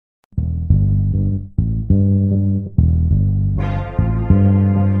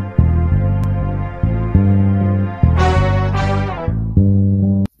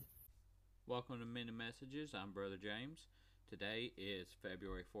Messages. I'm Brother James. Today is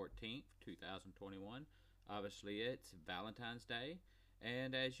February 14th, 2021. Obviously, it's Valentine's Day.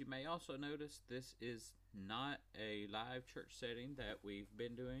 And as you may also notice, this is not a live church setting that we've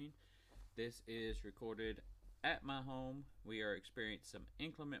been doing. This is recorded at my home. We are experiencing some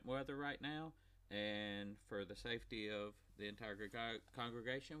inclement weather right now. And for the safety of the entire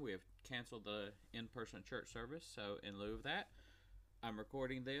congregation, we have canceled the in-person church service. So in lieu of that, I'm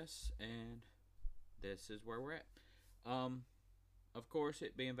recording this, and this is where we're at. Of course,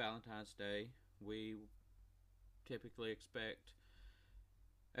 it being Valentine's Day, we typically expect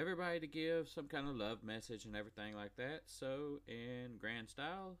everybody to give some kind of love message and everything like that. So in grand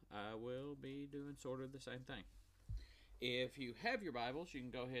style, I will be doing sort of the same thing. If you have your Bibles, you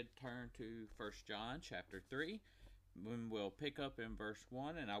can go ahead and turn to 1 John chapter 3. We'll pick up in verse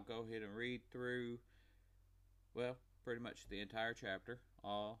 1, and I'll go ahead and read through, well, pretty much the entire chapter,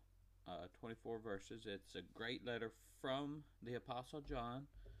 all 24 verses. It's a great letter from the Apostle John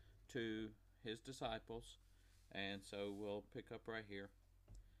to his disciples, and so we'll pick up right here.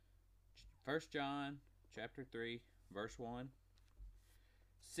 1 John chapter 3, verse 1.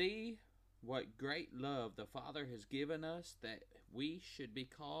 See what great love the Father has given us, that we should be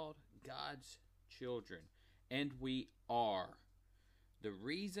called God's children, and we are. The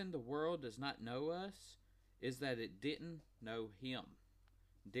reason the world does not know us is that it didn't know Him.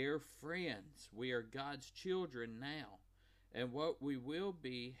 Dear friends, we are God's children now, and what we will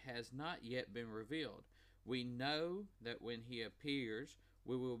be has not yet been revealed. We know that when He appears,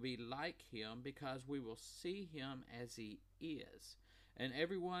 we will be like Him, because we will see Him as He is. And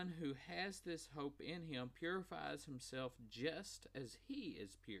everyone who has this hope in Him purifies himself just as He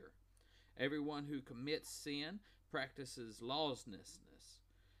is pure. Everyone who commits sin practices lawlessness,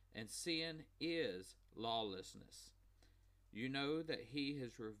 and sin is lawlessness. You know that He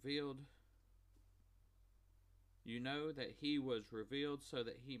was revealed so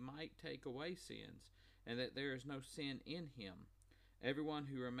that He might take away sins, and that there is no sin in Him. Everyone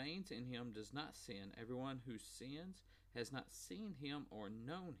who remains in Him does not sin. Everyone who sins has not seen Him or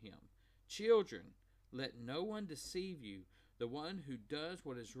known Him. Children, let no one deceive you. The one who does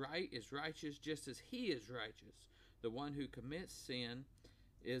what is right is righteous, just as He is righteous. The one who commits sin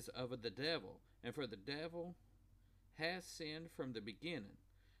is of the devil, and for the devil has sinned from the beginning.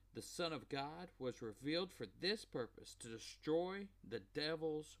 The Son of God was revealed for this purpose, to destroy the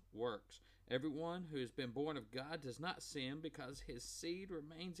devil's works. Everyone who has been born of God does not sin, because his seed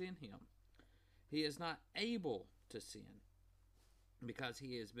remains in him. He is not able to sin, because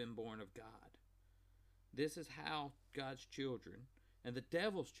he has been born of God. This is how God's children and the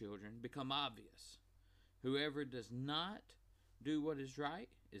devil's children become obvious. Whoever does not do what is right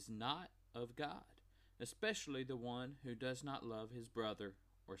is not of God, especially the one who does not love his brother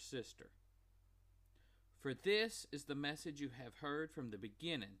or sister. For this is the message you have heard from the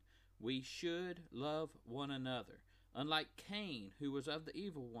beginning. We should love one another, unlike Cain, who was of the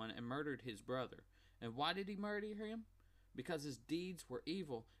evil one and murdered his brother. And why did he murder him? Because his deeds were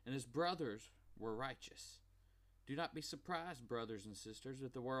evil and his brothers were righteous. Do not be surprised, brothers and sisters,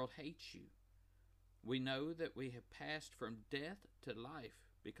 if the world hates you. We know that we have passed from death to life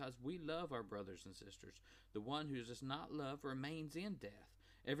because we love our brothers and sisters. The one who does not love remains in death.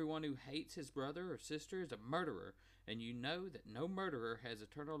 Everyone who hates his brother or sister is a murderer, and you know that no murderer has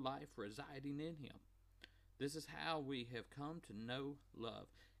eternal life residing in him. This is how we have come to know love.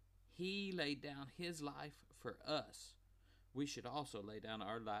 He laid down His life for us. We should also lay down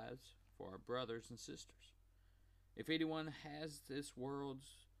our lives for our brothers and sisters. If anyone has this world's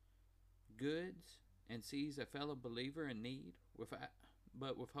goods and sees a fellow believer in need,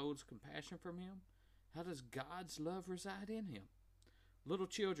 but withholds compassion from him, how does God's love reside in him? Little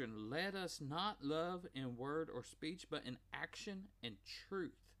children, let us not love in word or speech, but in action and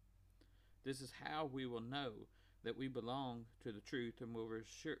truth. This is how we will know that we belong to the truth, and will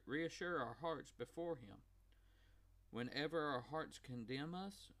reassure our hearts before Him. Whenever our hearts condemn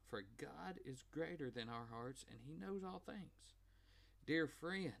us, for God is greater than our hearts, and He knows all things. Dear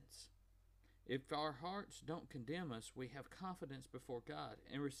friends, if our hearts don't condemn us, we have confidence before God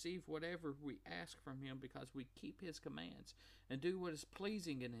and receive whatever we ask from Him, because we keep His commands and do what is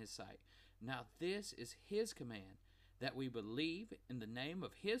pleasing in His sight. Now this is His command, that we believe in the name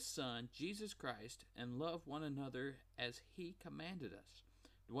of His Son, Jesus Christ, and love one another as He commanded us.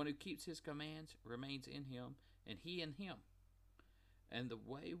 The one who keeps His commands remains in Him, and He in Him. And the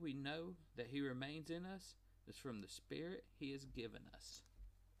way we know that He remains in us is from the Spirit He has given us.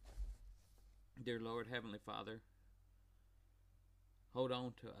 Dear Lord, Heavenly Father, hold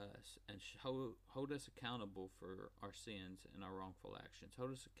on to us and hold us accountable for our sins and our wrongful actions.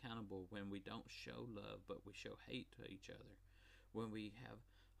 Hold us accountable when we don't show love, but we show hate to each other. When we have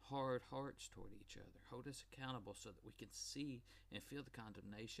hard hearts toward each other. Hold us accountable so that we can see and feel the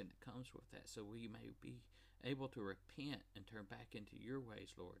condemnation that comes with that, so we may be able to repent and turn back into your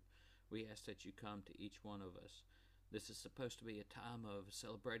ways, Lord. We ask that you come to each one of us. This is supposed to be a time of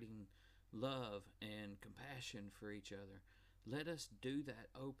celebrating love and compassion for each other. Let us do that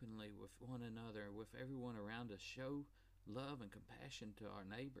openly with one another, with everyone around us. Show love and compassion to our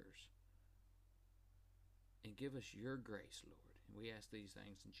neighbors. And give us your grace, Lord. And we ask these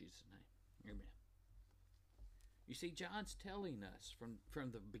things in Jesus' name. Amen. You see, John's telling us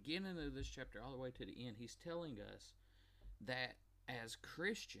from the beginning of this chapter all the way to the end, he's telling us that as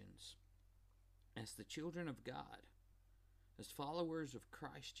Christians, as the children of God, as followers of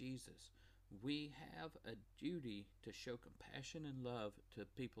Christ Jesus, we have a duty to show compassion and love to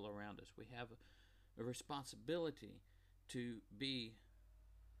people around us. We have a responsibility to be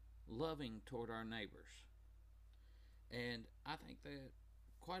loving toward our neighbors. And I think that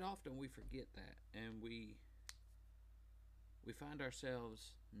quite often we forget that, and we find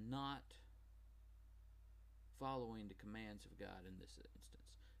ourselves not following the commands of God in this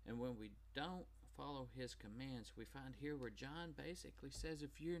instance. And when we don't follow his commands, we find here where John basically says,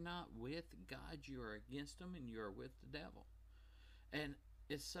 if you're not with God, you are against him and you are with the devil. And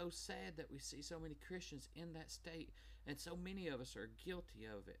it's so sad that we see so many Christians in that state, and so many of us are guilty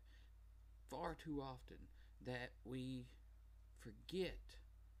of it far too often, that we forget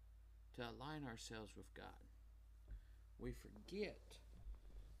to align ourselves with God. We forget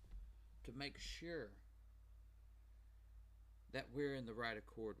to make sure that we're in the right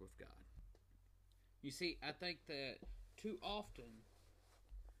accord with God. You see, I think that too often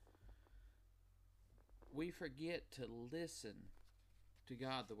we forget to listen to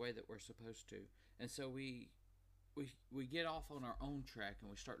God the way that we're supposed to. And so we get off on our own track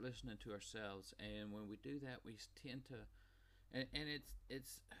and we start listening to ourselves. And when we do that, we tend to, and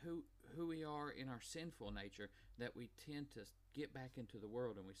it's who we are in our sinful nature, that we tend to get back into the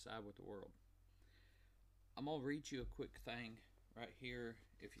world and we side with the world. I'm going to read you a quick thing right here.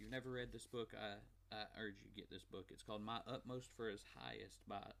 If you've never read this book, I urge you to get this book. It's called My Utmost for His Highest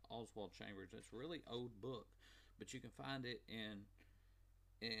by Oswald Chambers. It's a really old book, but you can find it in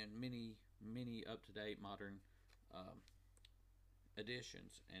many up-to-date modern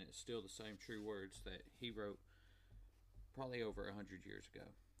editions, and it's still the same true words that he wrote probably over 100 years ago.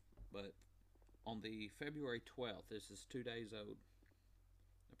 But on the February 12th, this is 2 days old,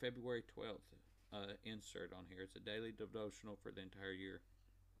 the February 12th insert on here. It's a daily devotional for the entire year.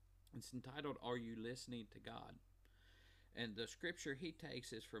 It's entitled, Are You Listening to God? And the scripture he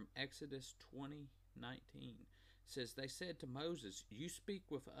takes is from Exodus 20:19. It says, They said to Moses, You speak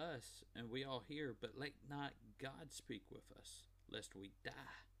with us, and we all hear, but let not God speak with us, lest we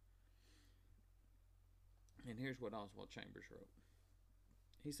die. And here's what Oswald Chambers wrote.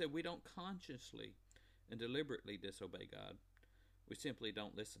 He said, We don't consciously and deliberately disobey God. We simply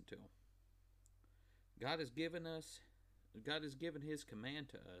don't listen to him. God has given his command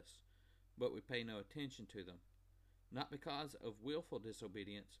to us, but we pay no attention to them, not because of willful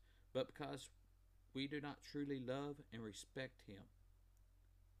disobedience, but because we do not truly love and respect him.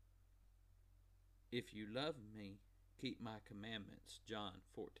 If you love me, keep my commandments, John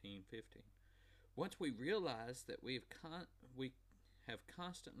 14:15. Once we realize that we have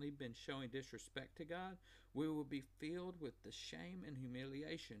constantly been showing disrespect to God, we will be filled with the shame and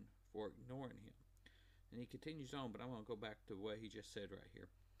humiliation for ignoring him. And he continues on, but I want to go back to what he just said right here.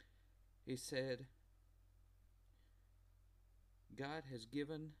 He said, God has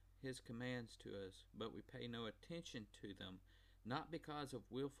given his commands to us, but we pay no attention to them, not because of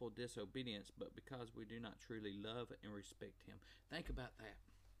willful disobedience, but because we do not truly love and respect him. Think about that.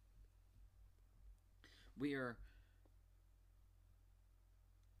 We are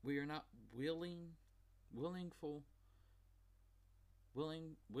not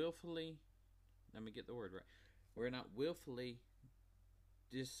willfully, let me get the word right. We're not willfully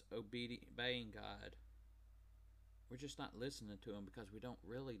disobeying God. We're just not listening to him because we don't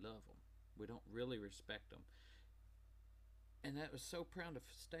really love him. We don't really respect him. And that was so profound a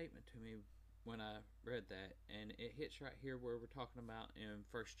statement to me when I read that. And it hits right here where we're talking about in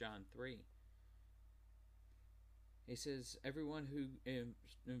 1 John 3. He says, everyone who, in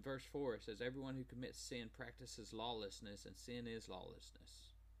verse 4, it says, everyone who commits sin practices lawlessness, and sin is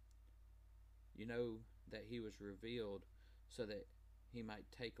lawlessness. You know that he was revealed so that he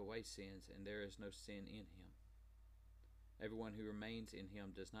might take away sins, and there is no sin in him. Everyone who remains in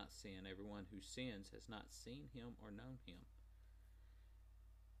him does not sin. Everyone who sins has not seen him or known him.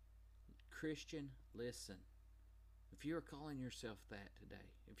 Christian, listen. If you're calling yourself that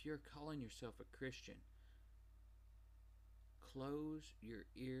today, if you're calling yourself a Christian, close your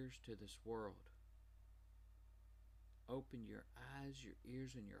ears to this world. Open your eyes, your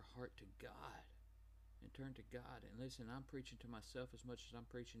ears, and your heart to God. And turn to God. And listen, I'm preaching to myself as much as I'm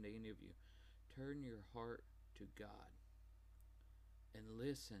preaching to any of you. Turn your heart to God. And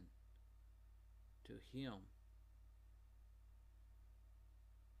listen to Him.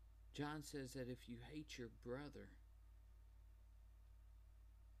 John says that if you hate your brother,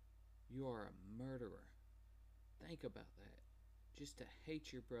 you are a murderer. Think about that. Just to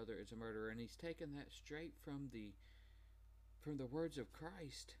hate your brother is a murderer. And he's taken that straight from the words of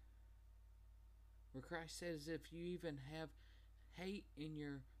Christ, where Christ says if you even have hate in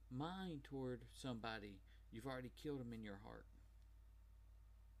your mind toward somebody, you've already killed him in your heart.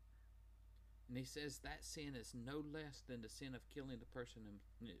 And he says that sin is no less than the sin of killing the person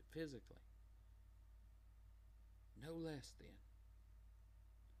physically. No less than.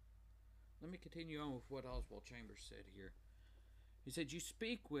 Let me continue on with what Oswald Chambers said here. He said, you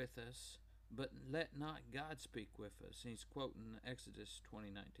speak with us, but let not God speak with us. And he's quoting Exodus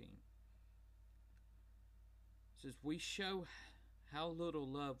 20:19. He says, we show how little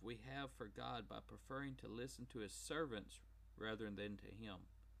love we have for God by preferring to listen to His servants rather than to Him.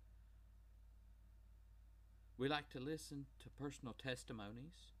 We like to listen to personal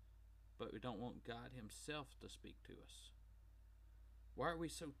testimonies, but we don't want God Himself to speak to us. Why are we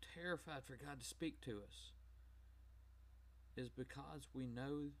so terrified for God to speak to us? Is because we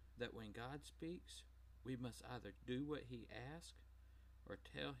know that when God speaks, we must either do what He asks or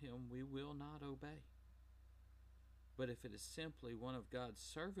tell Him we will not obey. But if it is simply one of God's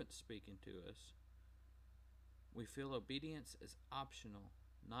servants speaking to us, we feel obedience is optional,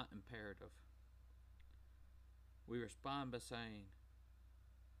 not imperative. We respond by saying,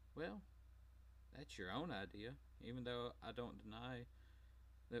 well, that's your own idea, even though I don't deny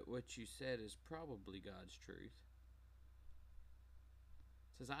that what you said is probably God's truth.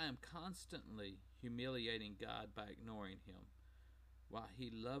 It says, I am constantly humiliating God by ignoring Him, while He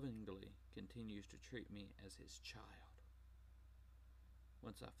lovingly continues to treat me as His child.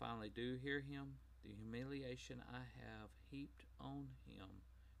 Once I finally do hear Him, the humiliation I have heaped on Him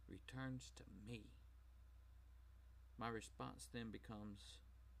returns to me. My response then becomes,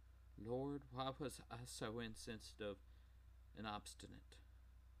 Lord, why was I so insensitive and obstinate?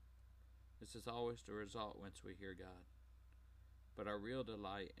 This is always the result once we hear God. But our real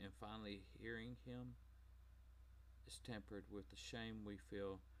delight in finally hearing Him is tempered with the shame we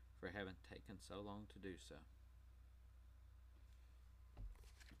feel for having taken so long to do so.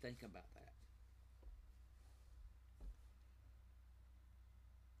 Think about that.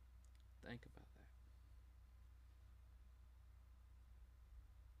 Think about that.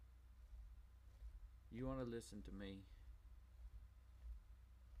 You want to listen to me?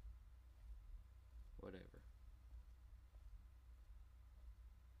 Whatever.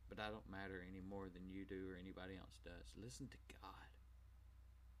 But I don't matter any more than you do or anybody else does. Listen to God.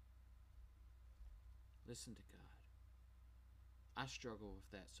 Listen to God. I struggle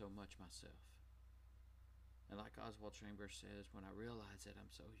with that so much myself. And like Oswald Chambers says, when I realize that I'm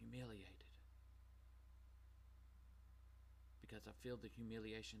so humiliated, because I feel the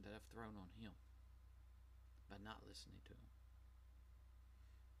humiliation that I've thrown on Him by not listening to Him.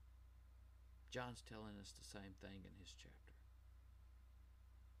 John's telling us the same thing in his chapter.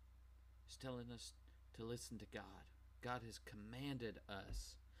 He's telling us to listen to God. God has commanded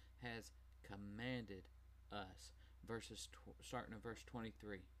us. Starting in verse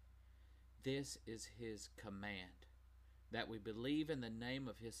 23. This is His command, that we believe in the name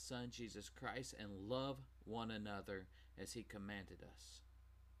of His Son Jesus Christ and love one another as He commanded us.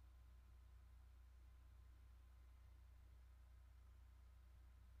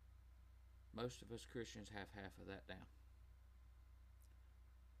 Most of us Christians have half of that down.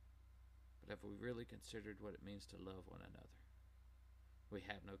 But have we really considered what it means to love one another? We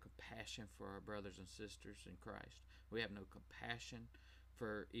have no compassion for our brothers and sisters in Christ. We have no compassion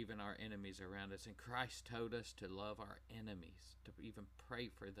for even our enemies around us. And Christ told us to love our enemies, to even pray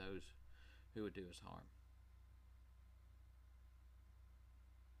for those who would do us harm.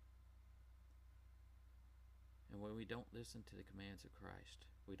 And when we don't listen to the commands of Christ,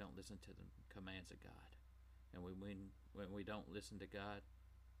 we don't listen to the commands of God. And when we don't listen to God,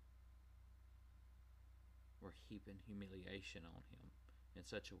 we're heaping humiliation on Him in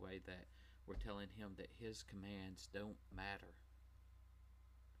such a way that we're telling Him that His commands don't matter.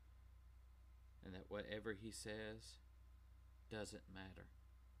 And that whatever He says doesn't matter.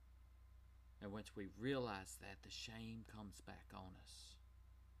 And once we realize that, the shame comes back on us.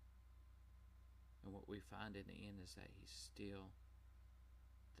 And what we find in the end is that He's still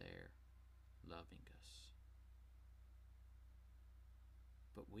there loving us.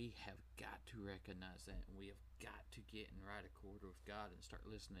 But we have got to recognize that, and we have got to get in right accord with God and start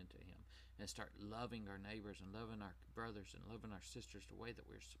listening to Him and start loving our neighbors and loving our brothers and loving our sisters the way that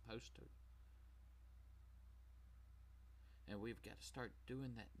we're supposed to. And we've got to start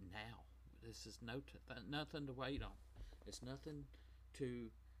doing that now. This is nothing to wait on. It's nothing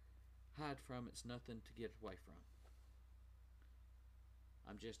to hide from. It's nothing to get away from.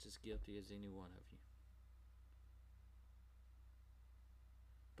 I'm just as guilty as any one of you.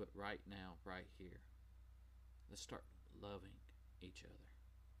 But right now, right here, let's start loving each other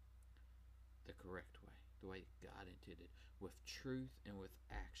the correct way, the way God intended, with truth and with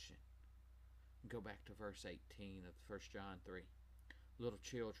action. Go back to verse 18 of 1 John 3. Little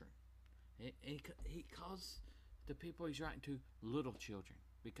children. He calls the people he's writing to little children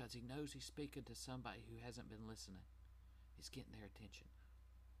because he knows he's speaking to somebody who hasn't been listening. He's getting their attention.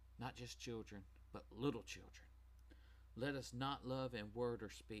 Not just children, but little children. Let us not love in word or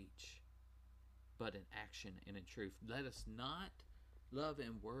speech, but in action and in truth. Let us not love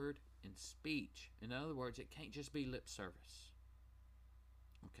in word and speech. In other words, it can't just be lip service.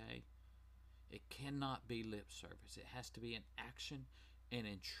 Okay? It cannot be lip service. It has to be in action and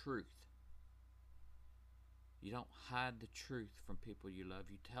in truth. You don't hide the truth from people you love.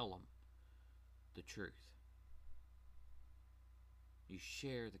 You tell them the truth. You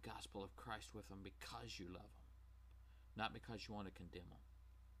share the gospel of Christ with them because you love them. Not because you want to condemn them.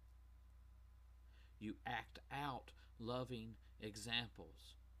 You act out loving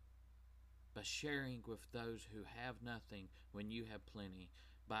examples by sharing with those who have nothing when you have plenty,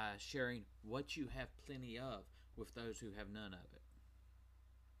 by sharing what you have plenty of with those who have none of it.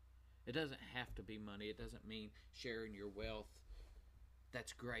 It doesn't have to be money. It doesn't mean sharing your wealth.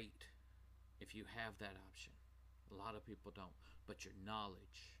 That's great if you have that option. A lot of people don't. But your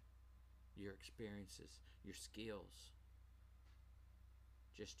knowledge, your experiences, your skills,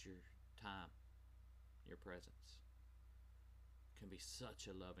 just your time, your presence can be such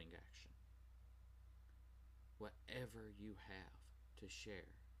a loving action. Whatever you have to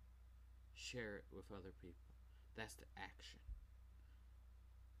share, share it with other people. That's the action.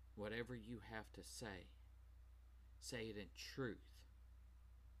 Whatever you have to say it in truth,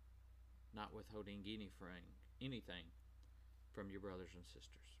 not withholding anything from your brothers and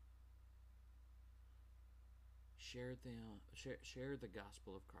sisters. Share the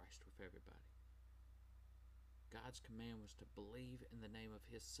gospel of Christ with everybody. God's command was to believe in the name of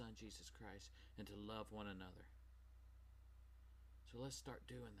His Son, Jesus Christ, and to love one another. So let's start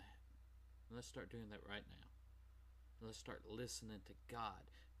doing that. Let's start doing that right now. Let's start listening to God.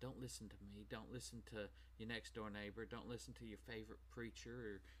 Don't listen to me. Don't listen to your next door neighbor. Don't listen to your favorite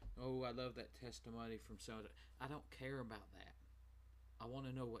preacher. Or, I love that testimony from so-and-so. I don't care about that. I want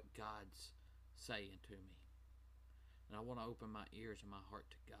to know what God's saying to me. And I want to open my ears and my heart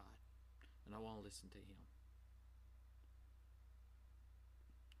to God. And I want to listen to Him.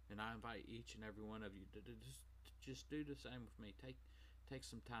 And I invite each and every one of you to just do the same with me. Take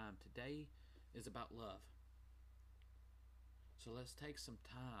some time. Today is about love. So let's take some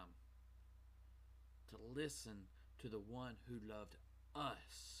time to listen to the one who loved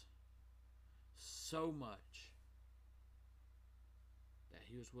us so much that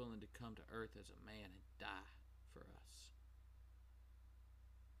He was willing to come to earth as a man and die for us.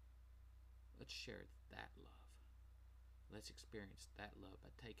 Let's share that love. Let's experience that love by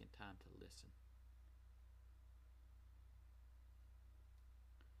taking time to listen.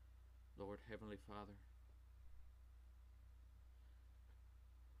 Lord, Heavenly Father,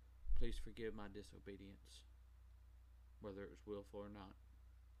 please forgive my disobedience, whether it was willful or not.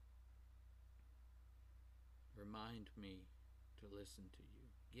 Remind me to listen to you.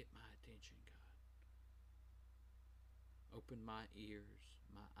 Get my attention, God. Open my ears,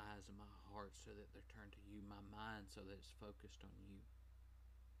 my eyes, and my heart so that they're turned to you, my mind so that it's focused on you.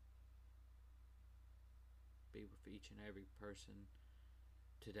 Be with each and every person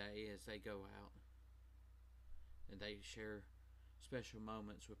today as they go out and they share special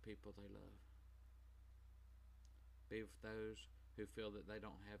moments with people they love. Be with those who feel that they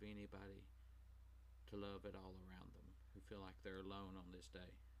don't have anybody to love at all around them, who feel like they're alone on this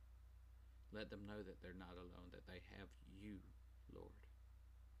day. Let them know that they're not alone, that they have you, Lord.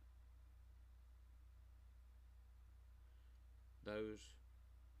 Those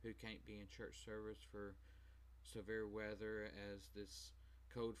who can't be in church service for severe weather as this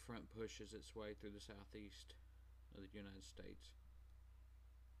cold front pushes its way through the southeast of the United States.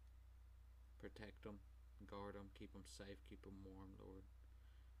 Protect them, guard them, keep them safe, keep them warm, Lord.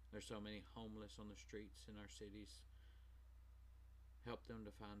 There's so many homeless on the streets in our cities. Help them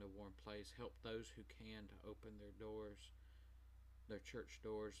to find a warm place. Help those who can to open their doors, their church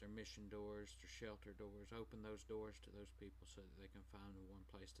doors, their mission doors, their shelter doors. Open those doors to those people so that they can find a warm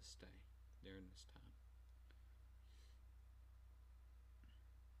place to stay during this time.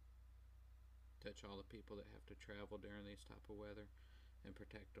 Touch all the people that have to travel during these type of weather and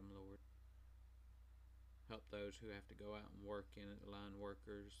protect them, Lord. Help those who have to go out and work in it, the line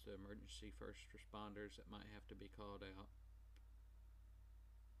workers, the emergency first responders that might have to be called out.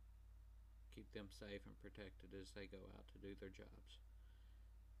 Keep them safe and protected as they go out to do their jobs.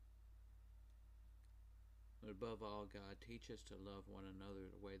 But above all, God, teach us to love one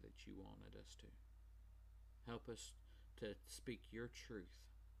another the way that you wanted us to. Help us to speak your truth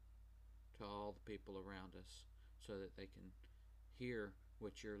to all the people around us so that they can hear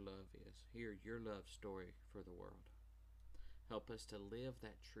what your love is, hear your love story for the world. Help us to live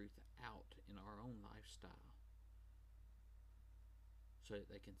that truth out in our own lifestyle so that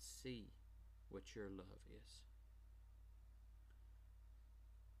they can see what your love is.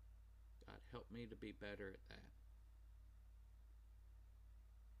 God, help me to be better at that.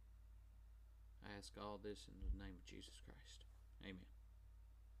 I ask all this in the name of Jesus Christ. Amen.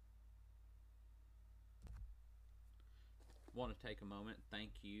 I want to take a moment.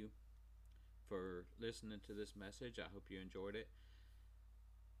 Thank you for listening to this message. I hope you enjoyed it.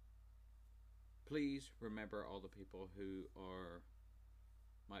 Please remember all the people who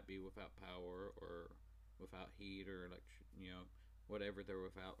might be without power or without heat or whatever they're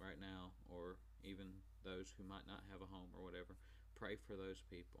without right now, or even those who might not have a home or whatever. Pray for those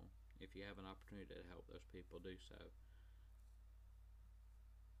people. If you have an opportunity to help those people, do so.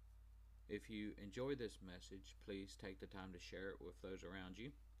 If you enjoy this message, please take the time to share it with those around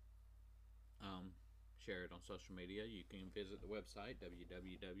you. Share it on social media. You can visit the website,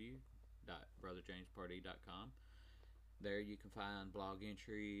 www.brotherjamesparty.com. There you can find blog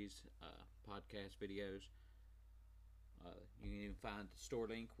entries, podcast videos. You can even find the store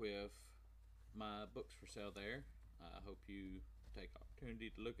link with my books for sale there. I hope you take opportunity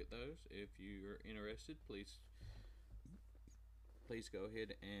to look at those. If you're interested, please go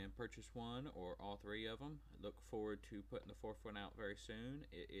ahead and purchase one or all three of them. I look forward to putting the fourth one out very soon.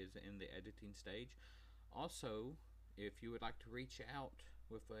 It is in the editing stage. Also, if you would like to reach out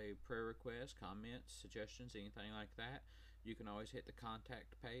with a prayer request, comments, suggestions, anything like that, you can always hit the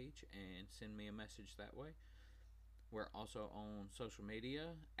contact page and send me a message that way. We're also on social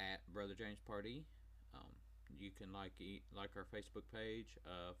media at Brother James Party. You can like our Facebook page,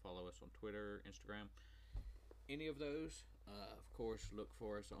 follow us on Twitter, Instagram, any of those. Of course, look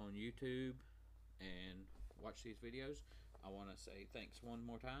for us on YouTube and watch these videos. I want to say thanks one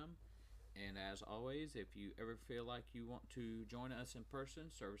more time. And as always, if you ever feel like you want to join us in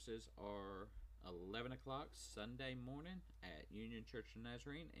person, services are 11 o'clock Sunday morning at Union Church of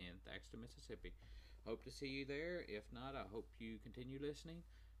Nazarene in Thaxton, Mississippi. Hope to see you there. If not, I hope you continue listening.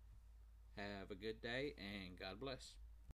 Have a good day, and God bless.